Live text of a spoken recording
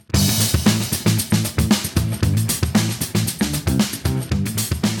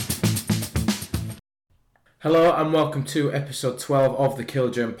Hello and welcome to episode 12 of the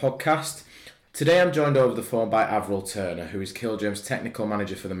Killgerm podcast. Today I'm joined over the phone by Avril Turner, who is Killgerm's technical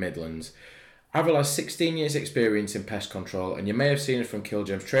manager for the Midlands. Avril has 16 years experience in pest control, and you may have seen her from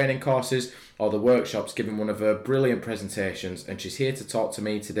Killgerm's training courses or the workshops giving one of her brilliant presentations, and she's here to talk to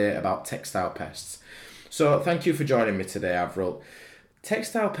me today about textile pests. So thank you for joining me today, Avril.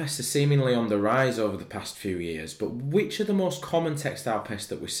 Textile pests are seemingly on the rise over the past few years, but which are the most common textile pests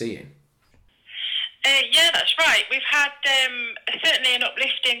that we're seeing? Yeah, that's right. We've had certainly an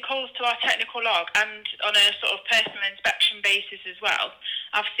uplift in calls to our technical log, and on a sort of personal inspection basis as well.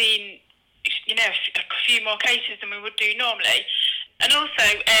 I've seen, a few more cases than we would do normally. And also,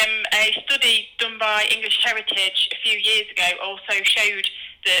 a study done by English Heritage a few years ago also showed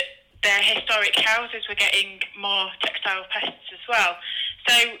that their historic houses were getting more textile pests as well.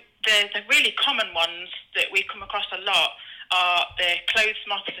 So the really common ones that we come across a lot are the clothes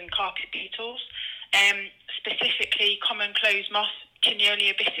moths and carpet beetles. Specifically common clothes moth,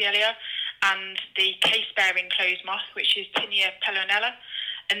 Tiniolia bicelia, and the case-bearing clothes moth, which is Tinea pellonella.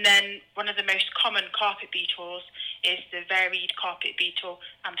 And then one of the most common carpet beetles is the varied carpet beetle,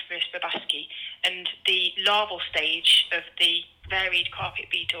 Amphiphis babasci. And the larval stage of the varied carpet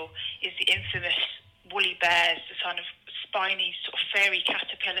beetle is the infamous woolly bears, the kind of spiny, sort of fairy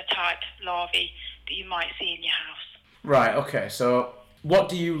caterpillar type larvae that you might see in your house. Right, okay, so what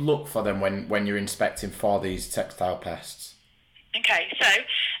do you look for then when you're inspecting for these textile pests? Okay, so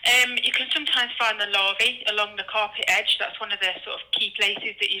you can sometimes find the larvae along the carpet edge. That's one of the sort of key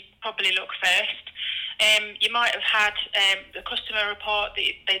places that you'd probably look first. You might have had the customer report that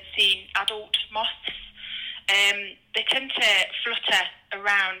they'd seen adult moths. They tend to flutter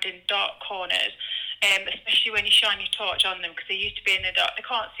around in dark corners, especially when you shine your torch on them, because they used to be in the dark. They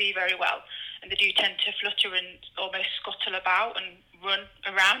can't see very well, and they do tend to flutter and almost scuttle about and run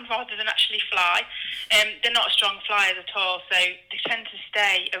around rather than actually fly. They're not strong flyers at all, so they tend to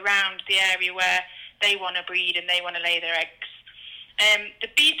stay around the area where they want to breed and they want to lay their eggs. The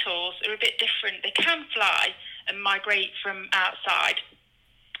beetles are a bit different. They can fly and migrate from outside.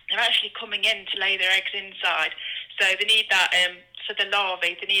 They're actually coming in to lay their eggs inside, so they need that. For the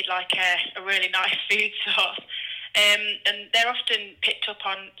larvae, they need like a really nice food source. And they're often picked up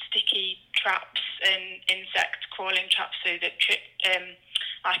on sticky traps and insect crawling traps, so that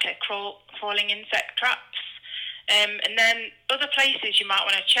like a crawling insect traps. And then other places you might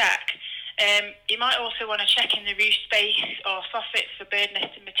want to check. You might also want to check in the roof space or soffits for bird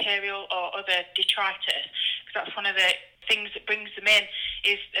nesting material or other detritus, because that's one of the things that brings them in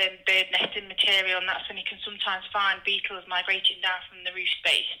is bird nesting material, and that's when you can sometimes find beetles migrating down from the roof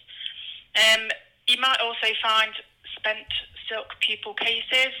space. You might also find spent silk pupal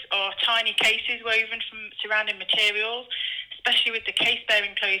cases or tiny cases woven from surrounding materials, especially with the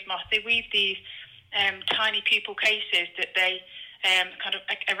case-bearing clothes moth. They weave these tiny pupal cases that they kind of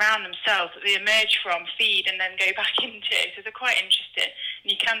around themselves, that they emerge from, feed, and then go back into. So they're quite interesting,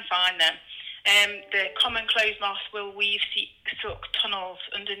 and you can find them. The common clothes moth will weave silk tunnels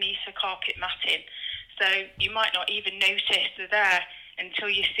underneath the carpet matting, so you might not even notice they're there until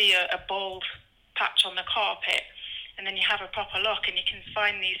you see a bald patch on the carpet, and then you have a proper look and you can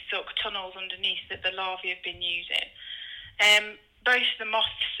find these silk tunnels underneath that the larvae have been using. Both the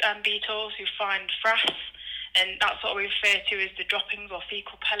moths and beetles who find frass, and that's what we refer to as the droppings or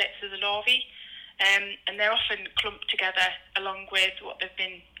fecal pellets of the larvae, and they're often clumped together along with what they've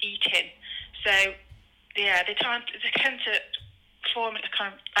been eating. So yeah, they tend to form a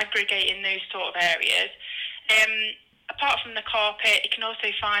kind of aggregate in those sort of areas. Apart from the carpet, you can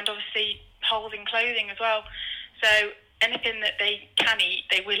also find obviously holes in clothing as well. So anything that they can eat,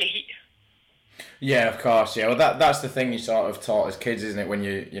 they will eat. Yeah, of course. Yeah, well, that's the thing you sort of taught as kids, isn't it? When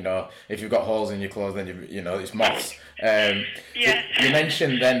you if you've got holes in your clothes, then it's moths. Yeah. You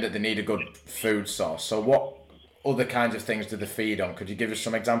mentioned then that they need a good food source. So what other kinds of things do they feed on? Could you give us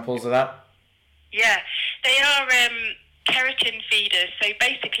some examples of that? Yeah, they are keratin feeders. So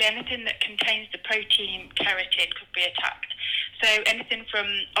basically, anything that contains the protein keratin could be attacked. So anything from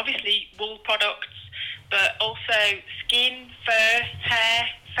obviously wool products, but also skin, fur, hair,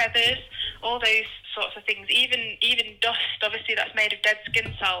 feathers, all those sorts of things. Even dust, obviously that's made of dead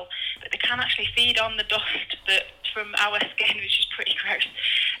skin cells, but they can actually feed on the dust that from our skin, which is pretty gross.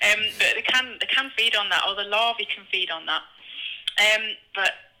 But they can feed on that, or the larvae can feed on that.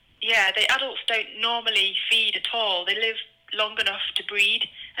 But yeah, the adults don't normally feed at all. They live long enough to breed,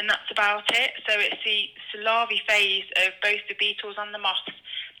 and that's about it. So it's the larvae phase of both the beetles and the moths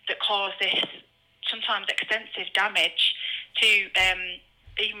that cause this sometimes extensive damage to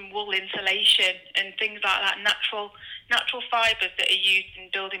even wool insulation and things like that, natural fibres that are used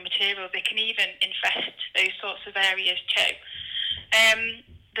in building materials, they can even infest those sorts of areas too.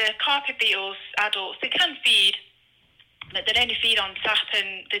 The carpet beetles, adults, they can feed, but they only feed on sap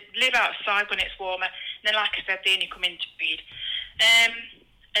and they live outside when it's warmer. And then, like I said, they only come in to breed.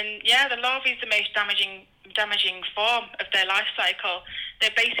 And yeah, the larvae is the most damaging form of their life cycle.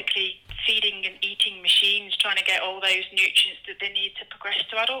 They're basically feeding and eating machines, trying to get all those nutrients that they need to progress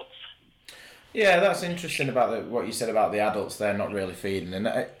to adults. Yeah, that's interesting about what you said about the adults. They're not really feeding,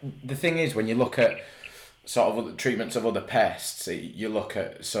 and the thing is, when you look at sort of treatments of other pests, you look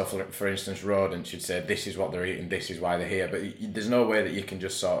at, so for instance, rodents, you'd say this is what they're eating, this is why they're here, but there's no way that you can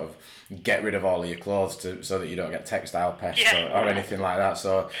just sort of get rid of all of your clothes so that you don't get textile pests or anything like that,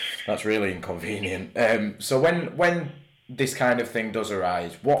 so that's really inconvenient. So when this kind of thing does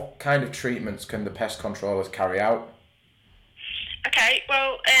arise, what kind of treatments can the pest controllers carry out? Okay,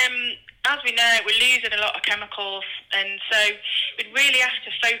 well, as we know, we're losing a lot of chemicals, and so we'd really have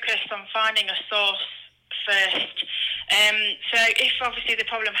to focus on finding a source first. So if obviously the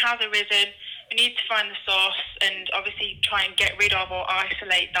problem has arisen, we need to find the source and obviously try and get rid of or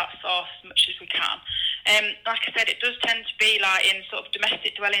isolate that source as much as we can. Like I said, it does tend to be like in sort of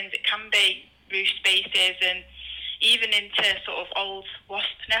domestic dwellings, it can be roof spaces and even into sort of old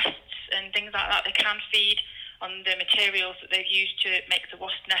wasp nests and things like that. They can feed on the materials that they've used to make the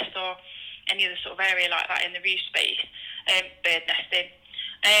wasp nest or any other sort of area like that in the roof space, bird nesting.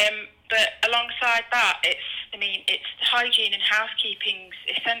 But alongside that, it's hygiene and housekeeping's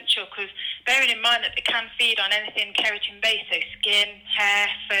essential, because bearing in mind that they can feed on anything keratin-based, so skin, hair,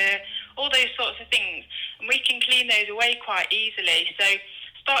 fur, all those sorts of things, and we can clean those away quite easily. So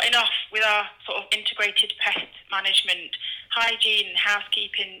starting off with our sort of integrated pest management, hygiene and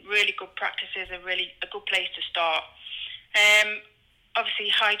housekeeping, really good practices are really a good place to start.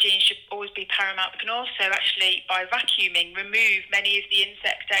 Obviously, hygiene should always be paramount. We can also actually, by vacuuming, remove many of the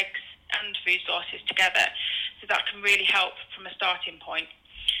insect eggs and food sources together, so that can really help from a starting point.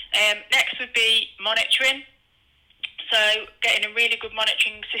 Next would be monitoring. So getting a really good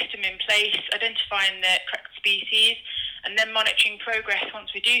monitoring system in place, identifying the correct species, and then monitoring progress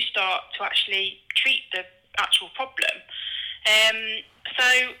once we do start to actually treat the actual problem. So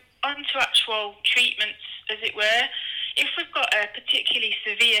on to actual treatments, as it were. If we've got a particularly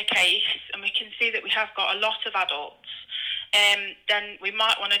severe case and we can see that we have got a lot of adults, then we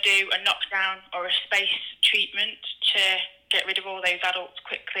might want to do a knockdown or a space treatment to get rid of all those adults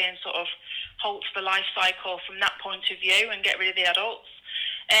quickly and sort of halt the life cycle from that point of view and get rid of the adults.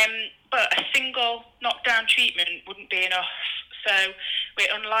 But a single knockdown treatment wouldn't be enough. So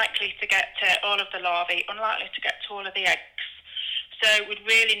we're unlikely to get to all of the larvae, unlikely to get to all of the eggs. So we'd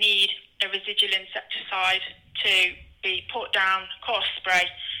really need a residual insecticide to be put down, coarse spray,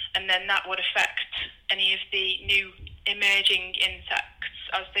 and then that would affect any of the new emerging insects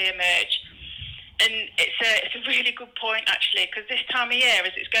as they emerge. And it's a really good point, actually, because this time of year,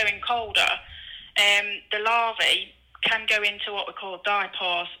 as it's going colder, the larvae can go into what we call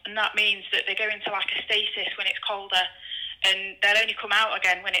diapause, and that means that they go into like a stasis when it's colder, and they'll only come out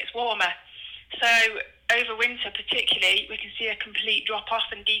again when it's warmer. So over winter particularly, we can see a complete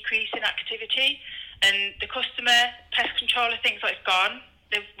drop-off and decrease in activity, and the customer, pest controller, thinks that it's gone.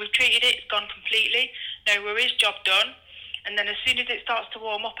 We've treated it, it's gone completely, no worries, job done. And then as soon as it starts to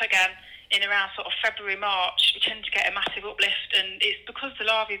warm up again, in around sort of February, March, we tend to get a massive uplift, and it's because the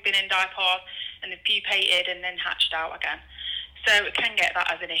larvae have been in diapause and they've pupated and then hatched out again. So it can get that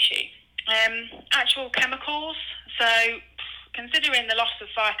as an issue. Actual chemicals, so considering the loss of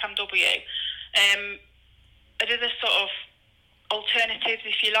FICAM-W, another sort of alternatives,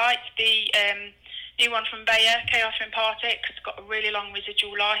 if you like, the new one from Bayer, Chaos Impartix, it's got a really long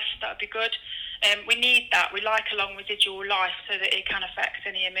residual life, that would be good. We need that. We like a long residual life so that it can affect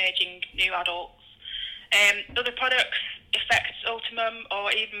any emerging new adults. Other products, Effects Ultimum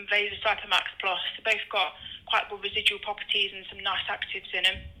or even Vasocyper Max Plus, they both got quite good residual properties and some nice actives in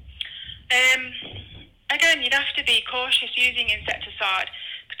them. Again, you'd have to be cautious using insecticide,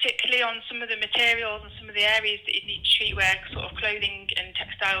 particularly on some of the materials and some of the areas that you need to treat where sort of clothing and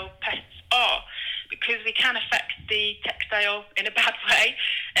textile pests are, because we can affect the textile in a bad way.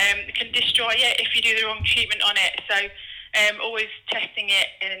 It can destroy it if you do the wrong treatment on it. So always testing it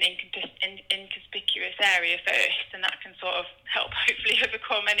in an inconspicuous area first, and that can sort of help hopefully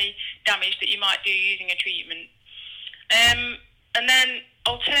overcome any damage that you might do using a treatment. And then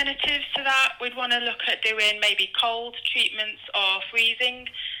alternatives to that, we'd want to look at doing maybe cold treatments or freezing.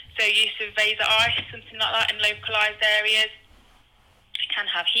 So use of Vaser ice, something like that in localised areas. You can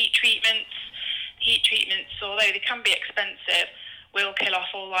have heat treatments. Heat treatments, although they can be expensive, will kill off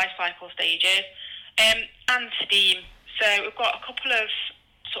all life cycle stages. And steam. So we've got a couple of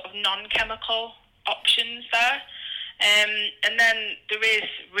sort of non-chemical options there. And then there is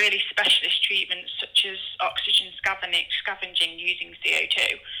really specialist treatments such as oxygen scavenging using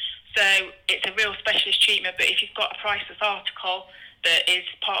CO2. So it's a real specialist treatment, but if you've got a priceless article that is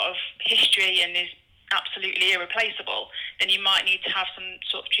part of history and is absolutely irreplaceable, then you might need to have some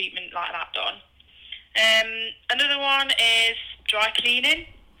sort of treatment like that done. Another one is dry cleaning.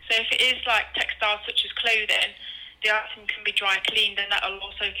 So if it is like textiles such as clothing, the item can be dry cleaned, and that will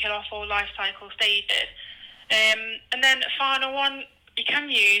also kill off all life cycle stages. And then a final one, you can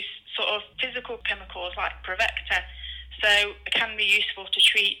use sort of physical chemicals like Provecta. So it can be useful to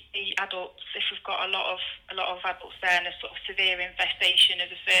treat the adults if we've got a lot of adults there and a sort of severe infestation as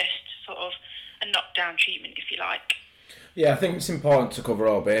a first sort of a knockdown treatment, if you like. Yeah, I think it's important to cover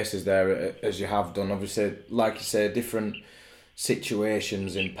all bases there, as you have done. Obviously, like you say, different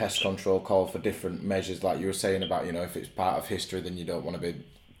situations in pest control call for different measures. Like you were saying about, if it's part of history, then you don't want to be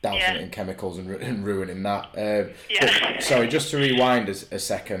dousing it in chemicals and ruining that. But, sorry, just to rewind a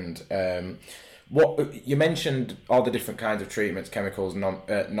second. What you mentioned, all the different kinds of treatments, chemicals,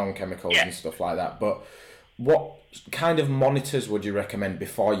 non-chemicals, and stuff like that. But what kind of monitors would you recommend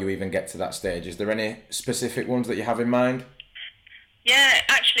before you even get to that stage? Is there any specific ones that you have in mind? Yeah,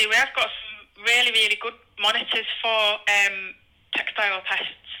 actually, we have got some really, really good monitors for textile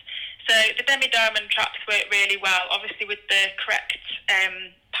pests. So the demi-diamond traps work really well, obviously with the correct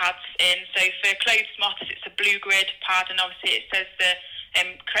pads in. So for clothes moths, it's a blue grid pad, and obviously it says the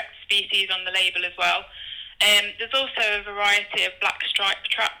correct species on the label as well. There's also a variety of black stripe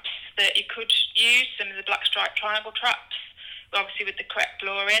traps that you could use, some of the black stripe triangle traps, obviously with the correct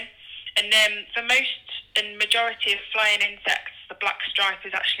lure in. And then for most and majority of flying insects, the black stripe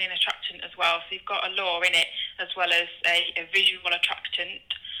is actually an attractant as well. So you've got a lure in it as well as a visual attractant.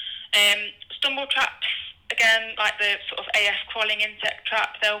 Stumble traps, again, like the sort of AF crawling insect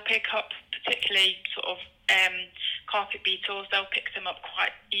trap, they'll pick up particularly sort of carpet beetles, they'll pick them up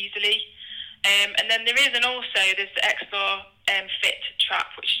quite easily. And then there's the Explore Fit trap,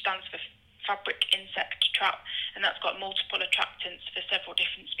 which stands for fabric insect trap, and that's got multiple attractants for several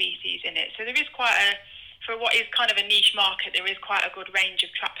different species in it. So there is for what is kind of a niche market, there is quite a good range of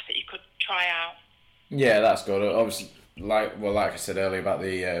traps that you could try out. Yeah, that's good. Obviously, like I said earlier about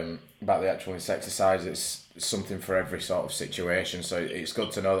the actual insecticides, it's something for every sort of situation. So it's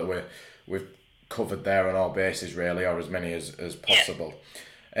good to know that we've covered there on all bases really, or as many as possible.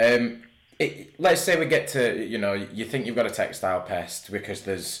 Yeah. Let's say we get to, you think you've got a textile pest because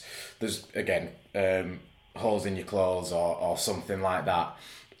there's again holes in your clothes or something like that.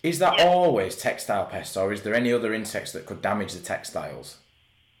 Is that always textile pests, or is there any other insects that could damage the textiles?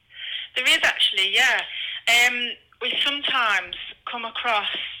 There is actually, yeah. We sometimes come across,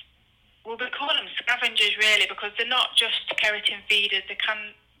 we call them scavengers really, because they're not just keratin feeders, they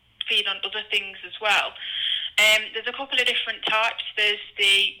can feed on other things as well. There's a couple of different types. There's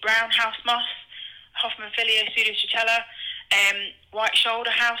the brown house moth, Hoffmannsfilio pseudocitella, white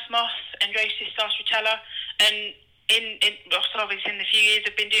shoulder house moth, Androsis sartritella, and in the few years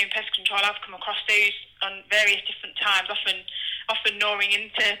I've been doing pest control, I've come across those on various different times, often gnawing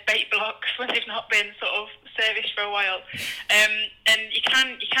into bait blocks when they've not been sort of serviced for a while. And you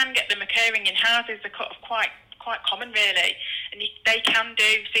can get them occurring in houses. They're quite common really, and they can do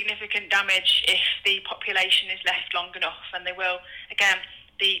significant damage if the population is left long enough, and they will, again,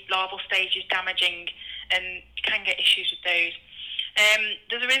 the larval stage is damaging and you can get issues with those.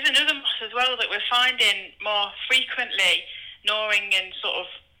 There is another moth as well that we're finding more frequently gnawing and sort of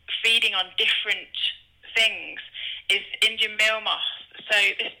feeding on different things is Indian meal moth. So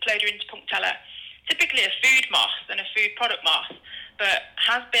this Plodurina punctella, typically a food moth and a food product moth, but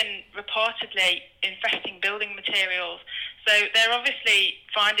has been reportedly infesting building materials. So they're obviously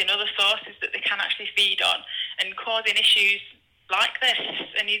finding other sources that they can actually feed on and causing issues like this.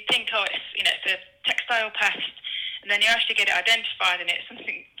 And you'd think, it's a textile pest, and then you actually get it identified, and it's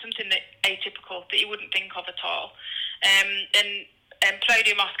something that atypical that you wouldn't think of at all. And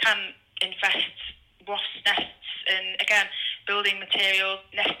Plodurina moth can infest wasp nests and, again, building materials,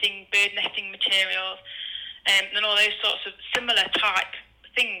 bird nesting materials, and all those sorts of similar type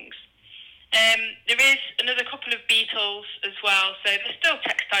things. There is another couple of beetles as well, so they're still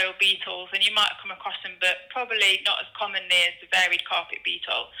textile beetles, and you might come across them, but probably not as commonly as the varied carpet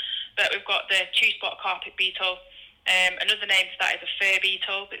beetle. But we've got the two-spot carpet beetle. Another name for that is a fur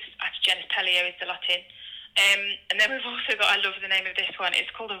beetle, but Atigenus peleo is the Latin. And then we've also got, I love the name of this one, it's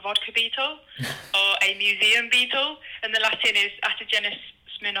called a vodka beetle or a museum beetle, and the Latin is Atigenus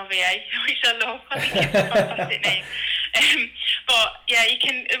Smirnoviae, which I love. I think it's a fantastic name. But yeah, you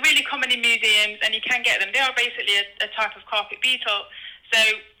can, they're really common in museums and you can get them. They are basically a type of carpet beetle. So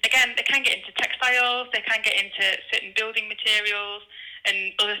again, they can get into textiles, they can get into certain building materials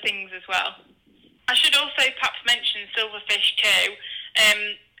and other things as well. I should also perhaps mention silverfish too,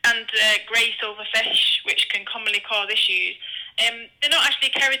 and grey silverfish, which can commonly cause issues. They're not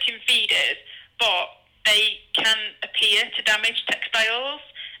actually keratin feeders, but they can appear to damage textiles,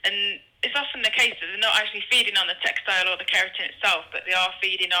 and it's often the case that they're not actually feeding on the textile or the keratin itself, but they are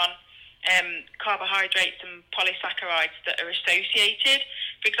feeding on carbohydrates and polysaccharides that are associated.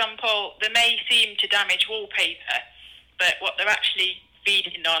 For example, they may seem to damage wallpaper, but what they're actually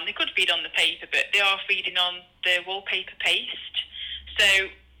feeding on, they could feed on the paper, but they are feeding on the wallpaper paste. So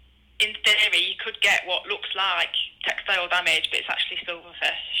in theory, you could get what looks like textile damage, but it's actually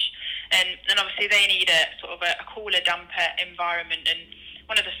silverfish. And obviously they need a sort of a cooler, damper environment, and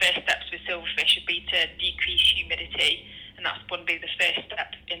one of the first steps with silverfish would be to decrease humidity, and that's going to be the first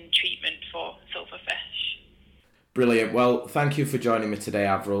step in treatment for silverfish. Brilliant. Well, thank you for joining me today,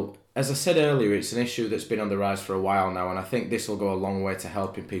 Avril. As I said earlier, it's an issue that's been on the rise for a while now, and I think this will go a long way to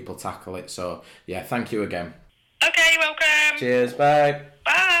helping people tackle it. So, yeah, thank you again. Okay, welcome. Cheers, bye.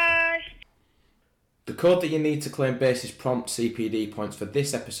 Bye. The code that you need to claim Basis Prompt CPD points for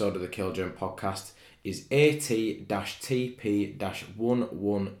this episode of the Killgerm podcast is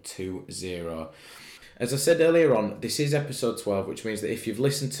AT-TP-1120. As I said earlier on, this is episode 12, which means that if you've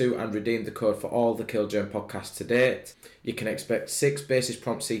listened to and redeemed the code for all the Killgerm podcasts to date, you can expect 6 Basis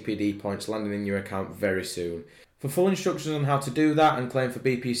Prompt CPD points landing in your account very soon. For full instructions on how to do that and claim for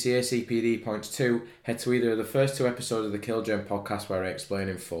BPCA CPD points too, head to either of the first 2 episodes of the Killgerm podcast where I explain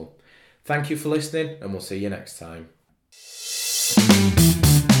in full. Thank you for listening, and we'll see you next time.